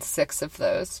part in 6 of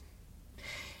those.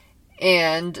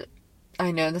 And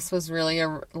I know this was really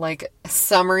a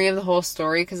summary of the whole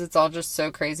story because it's all just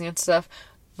so crazy and stuff.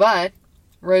 But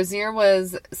Rosier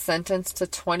was sentenced to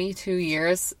 22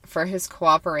 years for his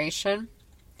cooperation.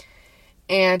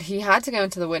 And he had to go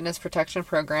into the witness protection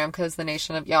program because the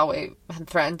Nation of Yahweh had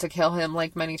threatened to kill him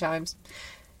like many times.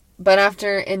 But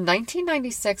in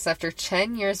 1996, after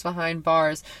 10 years behind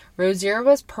bars, Rosier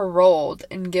was paroled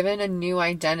and given a new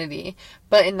identity.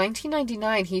 But in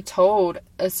 1999, he told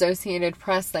Associated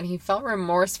Press that he felt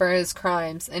remorse for his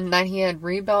crimes and that he had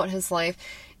rebuilt his life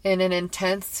in an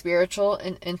intense spiritual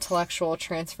and intellectual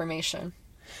transformation.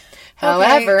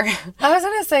 However, I was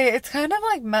going to say, it's kind of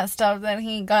like messed up that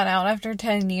he got out after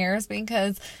 10 years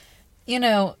because, you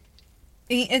know,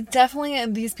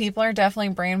 these people are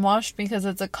definitely brainwashed because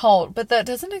it's a cult, but that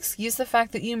doesn't excuse the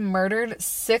fact that you murdered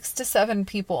 6 to 7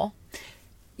 people.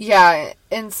 Yeah,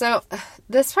 and so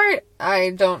this part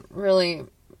I don't really...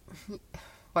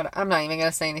 I'm not even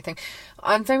going to say anything.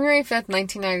 On February 5th,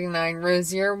 1999,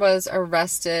 Rosier was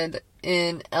arrested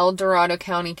in El Dorado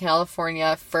County,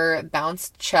 California for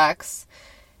bounced checks.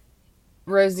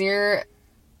 Rosier,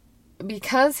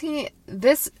 because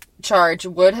this charge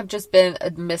would have just been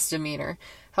a misdemeanor.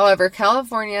 However,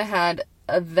 California had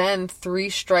a then 3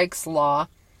 strikes law,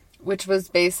 which was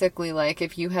basically like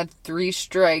if you had 3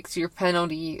 strikes, your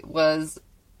penalty was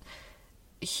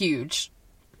huge.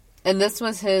 And this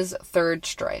was his 3rd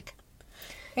strike.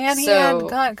 And he had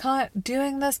got caught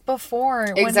doing this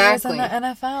before when he was in the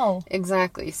NFL.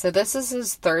 Exactly. So this is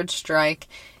his 3rd strike,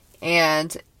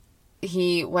 and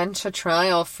he went to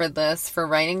trial for this, for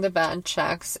writing the bad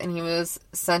checks, and he was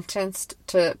sentenced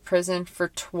to prison for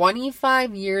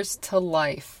 25 years to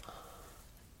life.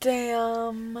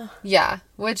 Damn. Yeah,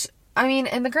 which, I mean,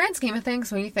 in the grand scheme of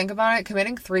things, when you think about it,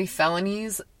 committing 3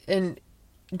 felonies and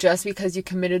just because you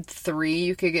committed 3,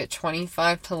 you could get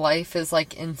 25 to life is,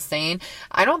 like, insane.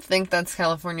 I don't think that's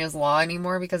California's law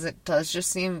anymore because it does just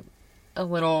seem a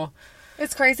little...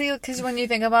 It's crazy because when you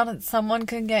think about it, someone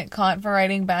can get caught for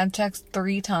writing bad checks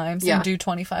 3 times and do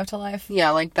 25 to life.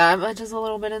 Yeah, like, that much is a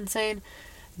little bit insane.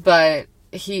 But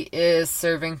he is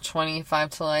serving 25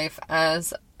 to life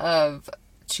as of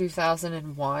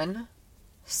 2001.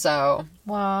 So...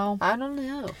 Wow. I don't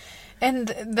know. And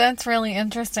that's really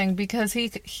interesting because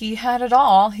he had it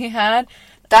all.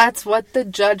 That's what the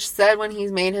judge said when he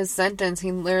made his sentence.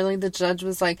 The judge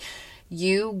was like,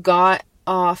 you got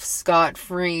off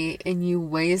scot-free and you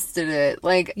wasted it.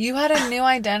 Like, you had a new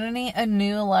identity, a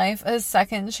new life, a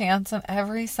second chance in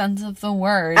every sense of the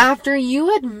word. After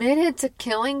you admitted to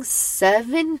killing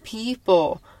 7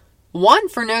 people. 1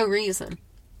 for no reason.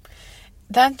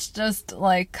 That's just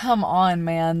like, come on,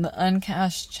 man. The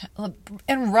uncashed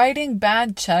and writing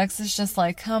bad checks is just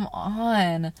like, come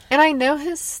on. And I know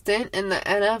his stint in the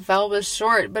NFL was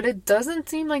short, but it doesn't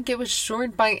seem like it was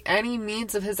short by any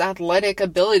means of his athletic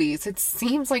abilities. It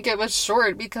seems like it was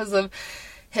short because of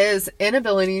his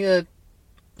inability to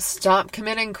stop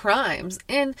committing crimes.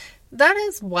 And that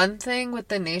is one thing with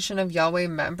the Nation of Yahweh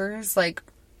members. Like,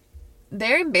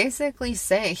 they basically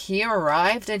say he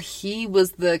arrived and he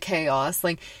was the chaos.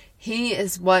 Like, he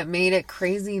is what made it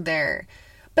crazy there.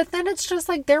 But then it's just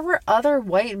like there were other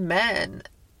white men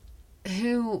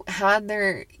who had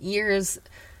their ears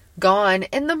gone.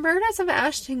 And the murders of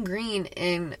Ashton Green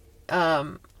and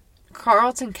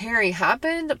Carlton Carey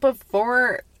happened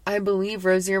before I believe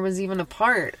Rosier was even a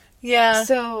part. Yeah.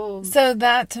 So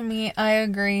that, to me, I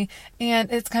agree.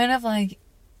 And it's kind of like,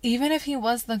 even if he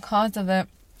was the cause of it,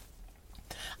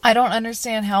 I don't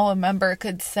understand how a member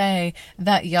could say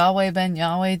that Yahweh Ben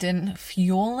Yahweh didn't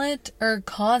fuel it or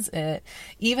cause it.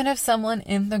 Even if someone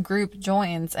in the group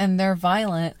joins and they're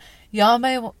violent,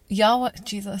 Yahweh,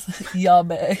 Jesus,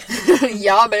 Yahweh.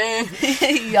 Yahweh.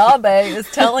 Yahweh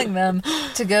is telling them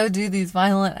to go do these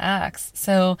violent acts.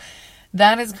 So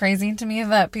that is crazy to me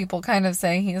that people kind of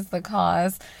say he's the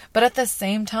cause. But at the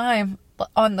same time,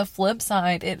 on the flip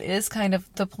side, it is kind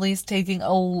of the police taking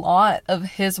a lot of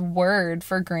his word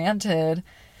for granted.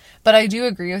 But I do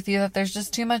agree with you that there's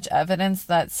just too much evidence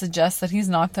that suggests that he's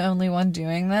not the only one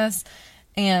doing this.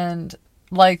 And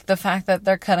like the fact that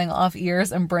they're cutting off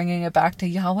ears and bringing it back to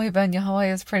Yahweh Ben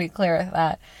Yahweh is pretty clear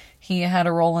that he had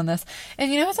a role in this.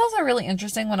 And it's also really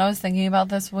interesting when I was thinking about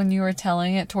this when you were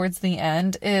telling it towards the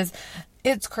end is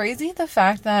it's crazy the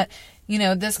fact that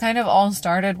this kind of all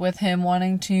started with him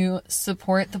wanting to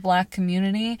support the Black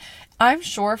community. I'm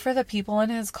sure for the people in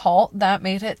his cult, that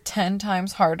made it 10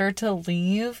 times harder to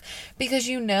leave because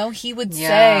he would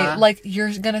say, like,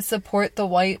 you're going to support the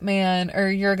white man or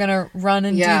you're going to run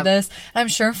and do this. I'm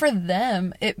sure for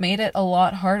them, it made it a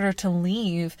lot harder to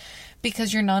leave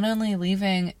because you're not only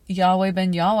leaving Yahweh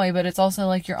Ben Yahweh, but it's also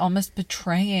like you're almost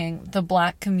betraying the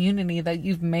Black community that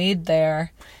you've made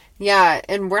there. Yeah,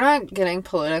 and we're not getting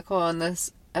political on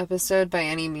this episode by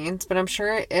any means, but I'm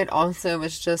sure it also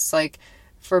was just like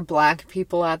for Black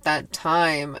people at that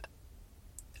time.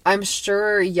 I'm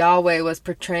sure Yahweh was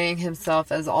portraying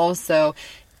himself as also,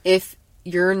 if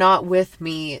you're not with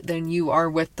me, then you are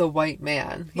with the white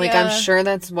man. Like, I'm sure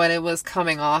that's what it was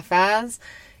coming off as.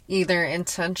 Either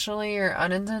intentionally or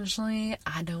unintentionally,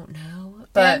 I don't know.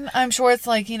 But and I'm sure it's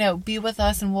like, be with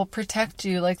us and we'll protect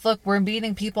you. Like, look, we're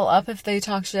beating people up if they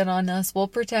talk shit on us. We'll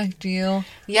protect you.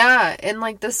 Yeah, and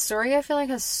like this story I feel like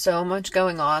has so much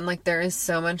going on. Like there is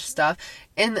so much stuff.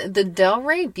 And the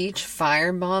Delray Beach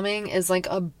firebombing is like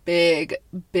a big,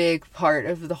 big part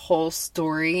of the whole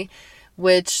story,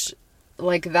 which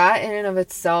like that in and of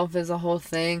itself is a whole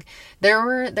thing.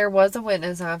 There was a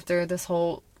witness after this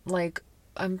whole like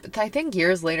I think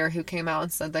years later who came out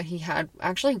and said that he had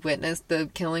actually witnessed the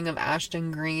killing of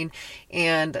Ashton Green,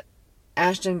 and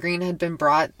Ashton Green had been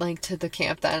brought like to the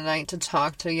camp that night to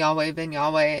talk to Yahweh Ben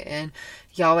Yahweh, and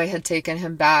Yahweh had taken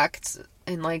him back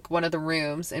in like one of the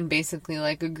rooms, and basically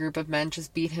like a group of men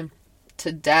just beat him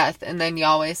to death, and then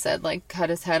Yahweh said like cut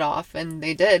his head off, and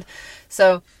they did.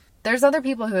 So there's other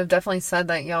people who have definitely said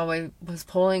that Yahweh was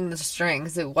pulling the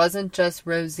strings. It wasn't just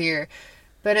Rosier.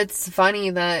 But it's funny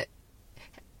that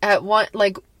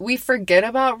we forget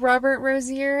about Robert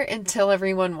Rosier until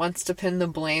everyone wants to pin the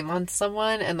blame on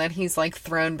someone, and then he's like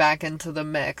thrown back into the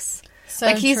mix. So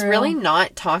like he's true. really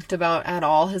not talked about at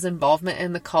all, his involvement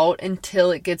in the cult,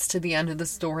 until it gets to the end of the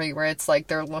story where it's like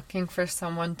they're looking for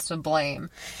someone to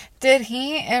blame. Did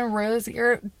he and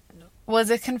Rosier, was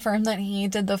it confirmed that he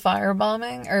did the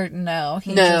firebombing, or no?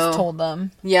 He just told them.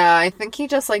 Yeah, I think he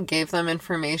just like gave them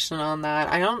information on that.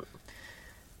 I don't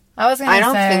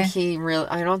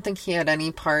think he had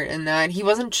any part in that. He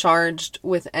wasn't charged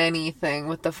with anything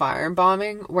with the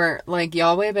firebombing, where like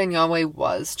Yahweh Ben Yahweh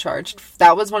was charged.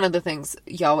 That was one of the things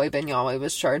Yahweh Ben Yahweh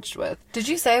was charged with. Did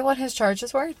you say what his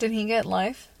charges were? Did he get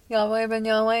life? Yahweh Ben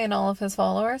Yahweh and all of his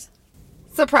followers?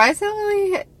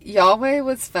 Surprisingly, Yahweh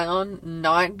was found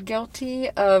not guilty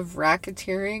of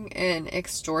racketeering and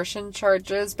extortion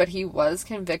charges, but he was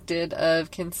convicted of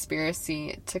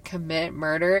conspiracy to commit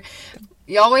murder.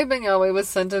 Yahweh Ben Yahweh was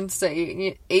sentenced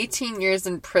to 18 years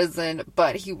in prison,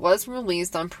 but he was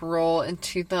released on parole in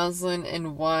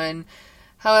 2001.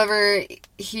 However,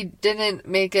 he didn't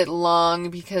make it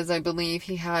long because I believe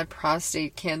he had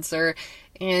prostate cancer,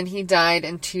 and he died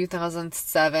in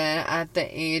 2007 at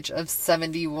the age of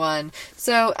 71.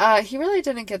 So, he really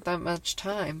didn't get that much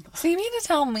time. So you mean to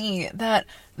tell me that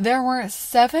there were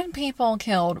 7 people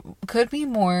killed, could be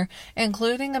more,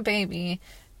 including a baby,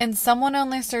 and someone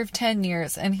only served 10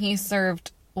 years, and he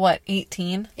served,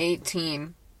 18?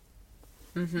 18.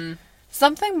 Mm-hmm.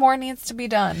 Something more needs to be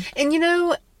done. And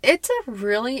it's a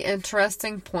really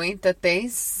interesting point that they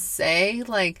say,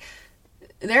 like,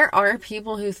 there are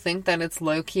people who think that it's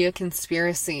low-key a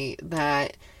conspiracy,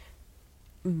 that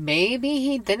maybe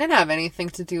he didn't have anything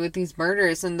to do with these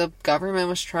murders and the government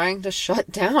was trying to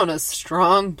shut down a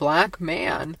strong Black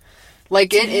man.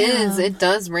 Like, it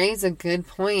does raise a good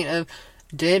point of,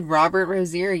 did Robert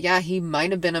Rosier, he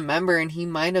might have been a member and he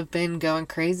might have been going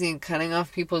crazy and cutting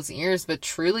off people's ears, but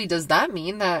truly, does that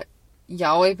mean that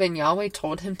Yahweh Ben Yahweh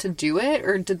told him to do it?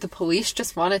 Or did the police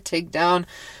just want to take down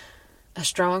a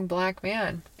strong black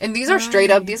man. And these are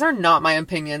straight up, these are not my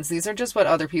opinions. These are just what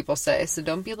other people say. So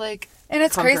don't be like, and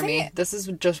it's come crazy. for me. This is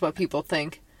just what people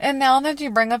think. And now that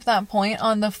you bring up that point,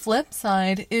 on the flip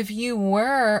side, if you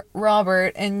were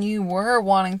Robert and you were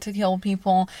wanting to kill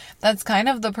people, that's kind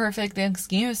of the perfect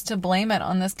excuse to blame it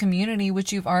on this community,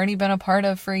 which you've already been a part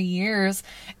of for years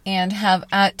and have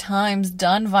at times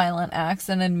done violent acts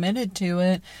and admitted to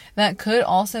it. That could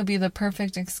also be the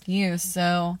perfect excuse.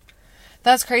 So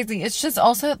that's crazy. It's just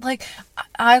also like,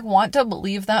 I want to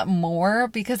believe that more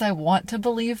because I want to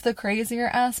believe the crazier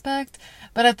aspect.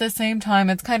 But at the same time,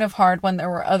 it's kind of hard when there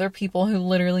were other people who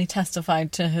literally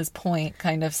testified to his point,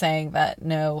 kind of saying that,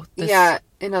 no. Yeah,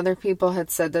 and other people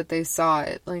had said that they saw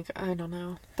it. Like, I don't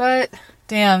know. But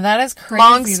damn, that is crazy.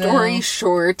 Long story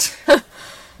short.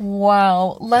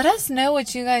 Wow. Let us know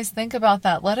what you guys think about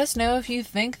that. Let us know if you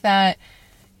think that,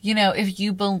 you know, if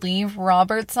you believe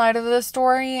Robert's side of the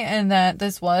story and that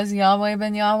this was Yahweh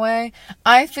ben Yahweh.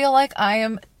 I feel like I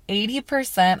am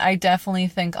 80%. I definitely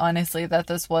think, honestly, that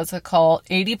this was a cult.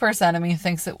 80% of me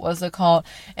thinks it was a cult.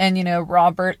 And, you know,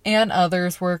 Robert and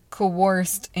others were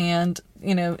coerced and,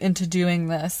 you know, into doing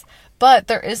this. But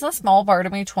there is a small part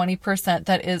of me, 20%,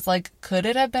 that is like, could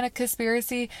it have been a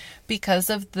conspiracy because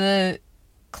of the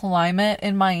climate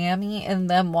in Miami and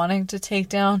them wanting to take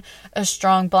down a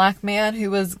strong black man who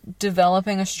was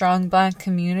developing a strong black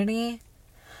community?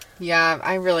 Yeah,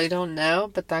 I really don't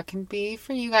know, but that can be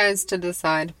for you guys to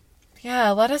decide.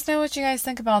 Yeah, let us know what you guys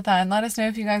think about that, and let us know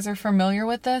if you guys are familiar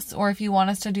with this or if you want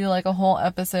us to do like a whole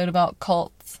episode about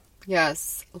cults.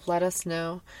 Yes, let us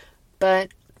know. But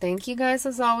thank you guys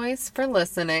as always for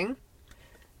listening.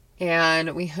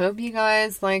 And we hope you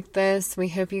guys like this. We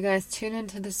hope you guys tune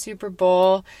into the Super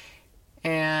Bowl.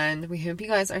 And we hope you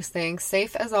guys are staying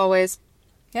safe as always.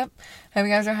 Yep. Hope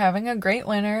you guys are having a great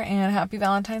winter and happy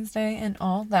Valentine's Day and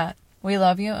all that. We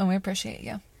love you and we appreciate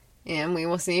you. And we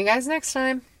will see you guys next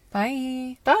time.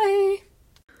 Bye. Bye.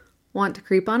 Want to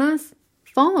creep on us?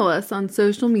 Follow us on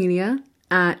social media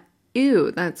at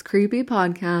Ew, That's Creepy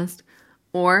Podcast,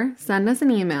 or send us an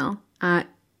email at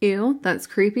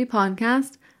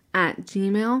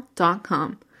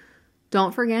ewthat'screepypodcast@gmail.com.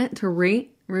 Don't forget to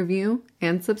rate, review,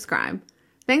 and subscribe.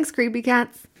 Thanks, creepy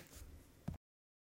cats.